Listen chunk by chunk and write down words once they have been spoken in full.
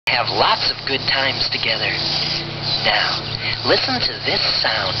have lots of good times together. Now, listen to this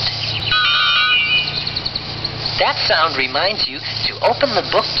sound. That sound reminds you to open the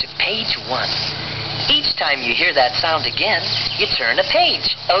book to page 1. Each time you hear that sound again, you turn a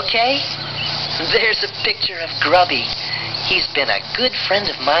page, okay? There's a picture of Grubby. He's been a good friend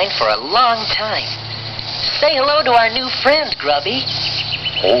of mine for a long time. Say hello to our new friend, Grubby.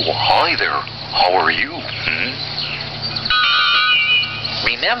 Oh, hi there. How are you?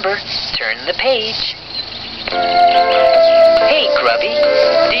 Remember, turn the page. Hey, Grubby,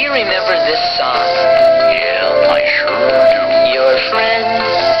 do you remember this song? Yeah, I sure do. Your friends